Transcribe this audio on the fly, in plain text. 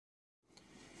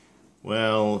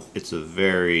Well, it's a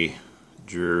very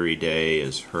dreary day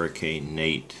as Hurricane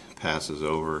Nate passes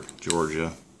over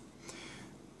Georgia.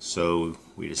 So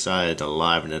we decided to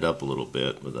liven it up a little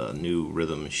bit with a new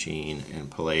rhythm machine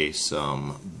and play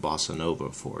some bossa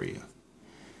nova for you.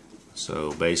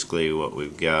 So basically what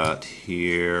we've got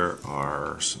here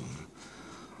are some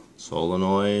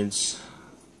solenoids,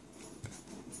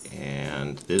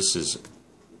 and this is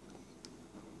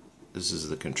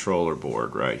the controller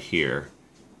board right here,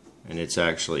 and it's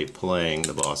actually playing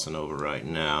the bossa nova right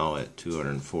now at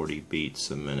 240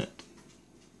 beats a minute.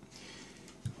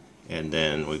 And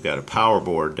then we've got a power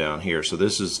board down here. So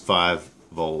this is 5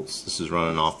 volts. This is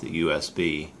running off the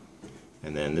USB.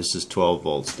 And then this is 12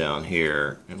 volts down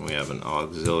here, and we have an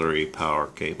auxiliary power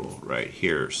cable right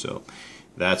here. So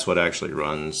that's what actually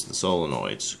runs the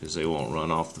solenoids, because they won't run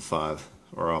off the 5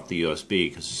 or off the USB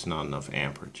because it's not enough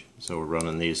amperage. So we're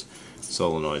running these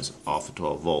solenoids off of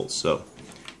 12 volts. So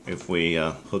if we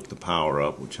hook the power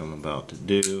up, which I'm about to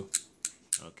do,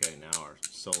 okay, now our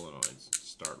solenoids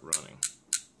start running.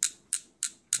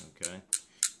 Okay,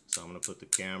 so I'm going to put the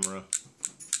camera.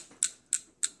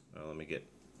 Let me get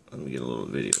a little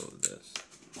video of this.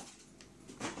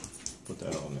 Put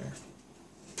that on there.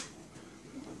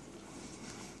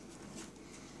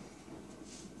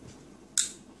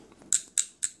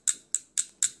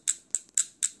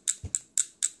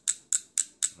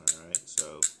 Alright,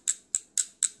 so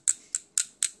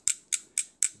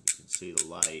you can see the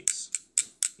lights.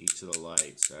 Each of the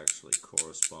lights actually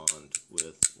correspond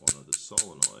with one of the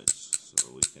solenoids.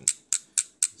 So we can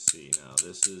see now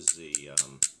this is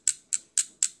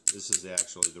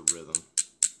actually the rhythm.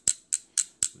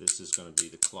 This is going to be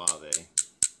the clave.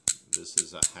 This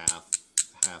is a half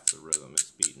the rhythm.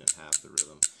 It's beating at half the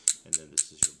rhythm, and then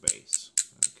this is your bass.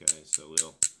 Okay, so let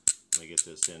me get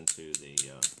this into the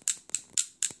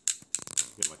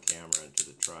get my camera into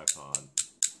the tripod.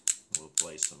 We'll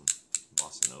play some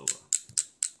bossa nova.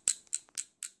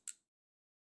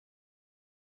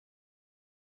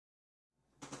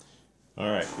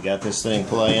 Alright, we got this thing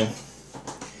playing.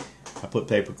 I put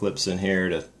paper clips in here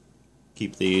to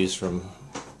keep these from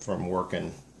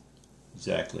working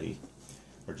exactly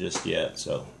or just yet.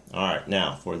 So, alright,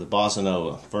 now for the bossa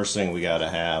nova, first thing we gotta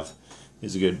have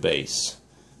is a good bass.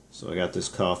 So I got this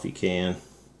coffee can,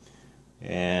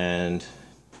 and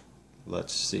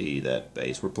let's see that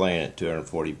bass. We're playing at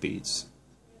 240 beats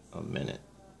a minute.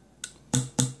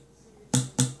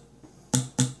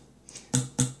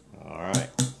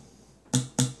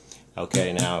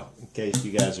 Okay, now, in case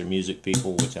you guys are music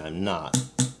people, which I'm not,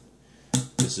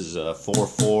 this is a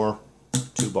 4/4,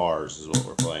 2 bars is what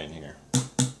we're playing here.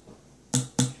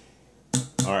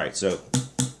 Alright, so,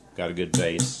 got a good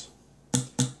bass.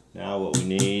 Now what we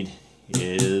need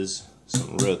is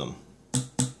some rhythm.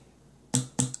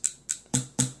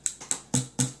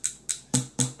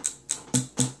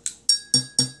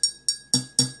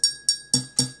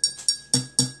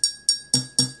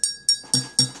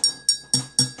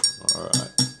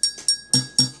 Alright,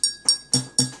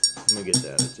 let me get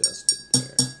that adjusted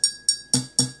there.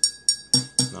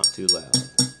 Not too loud.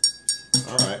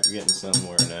 Alright, we're getting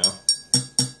somewhere now.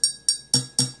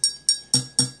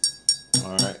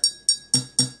 Alright,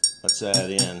 let's add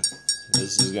in.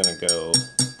 This is going to go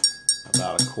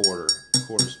about a quarter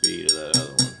speed of that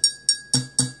other one,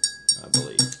 I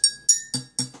believe.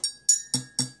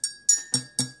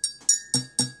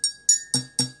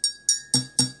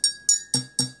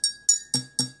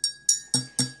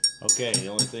 Okay, the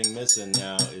only thing missing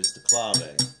now is the clave.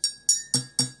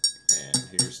 And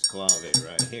here's the clave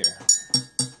right here.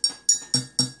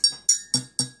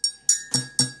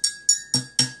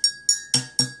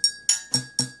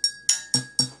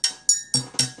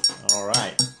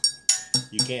 Alright.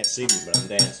 You can't see me, but I'm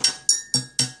dancing.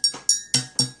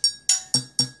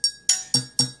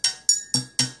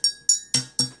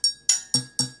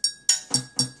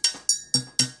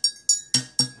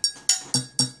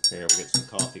 Here, we'll get some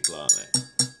coffee clave.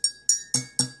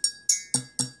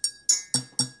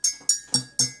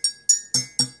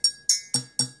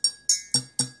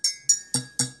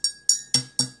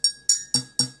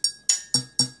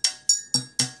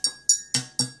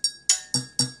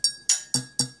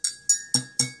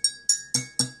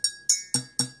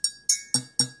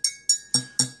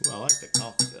 Well, I like the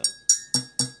coffee cup.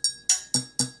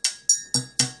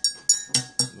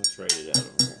 Let's trade it out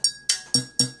over here.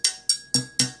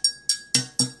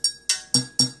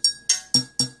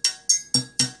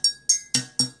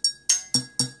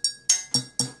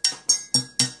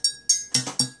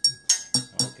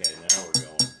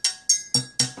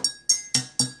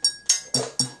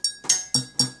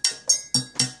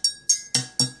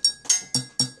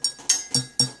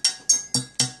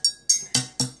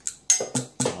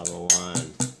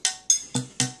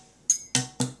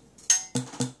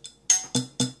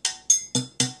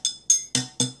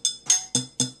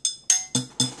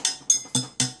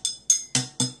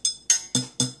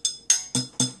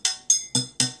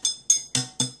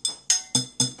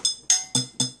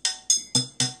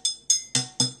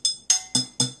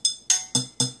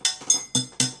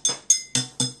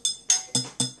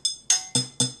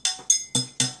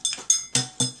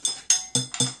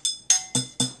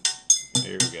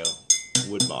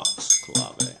 boombox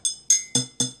clave.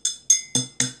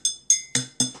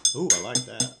 Ooh, I like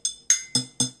that.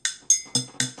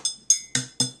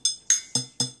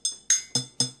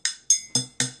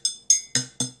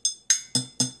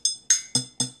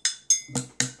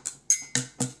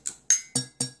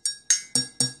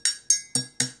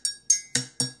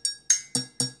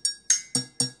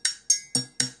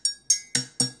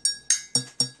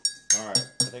 Alright,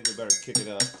 I think we better kick it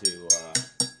up to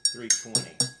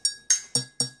 320.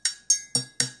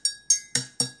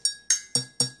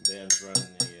 Ben's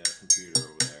running the computer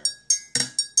over there.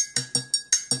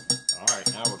 Alright,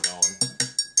 now we're going.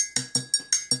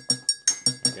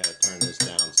 I gotta turn this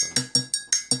down some.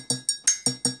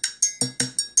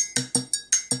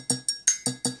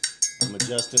 I'm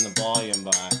adjusting the volume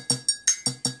by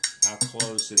how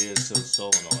close it is to the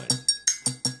solenoid.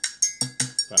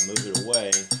 If I move it away,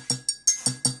 it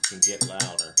can get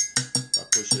louder. If I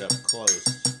push it up close,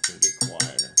 it can get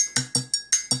quieter.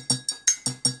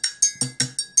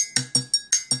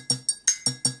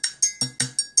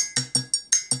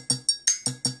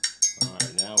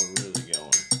 Alright, now we're really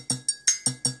going.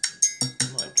 I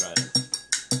might try to.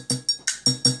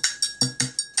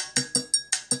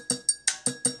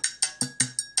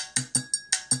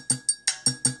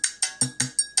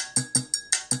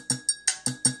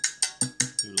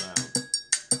 Too loud.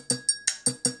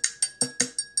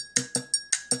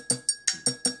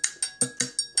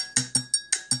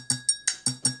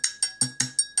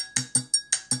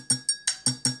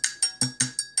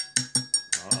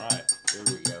 Alright, here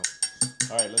we go.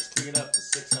 Alright, let's kick it up to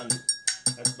 600.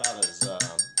 That's about as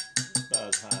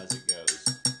high as it goes.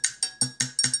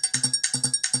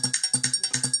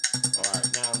 Alright,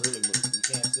 now I'm really moving. You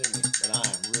can't see me, but I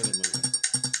am really moving.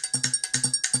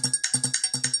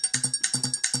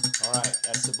 Alright,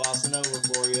 that's the Bossa Nova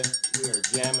for you. We are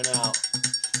jamming out.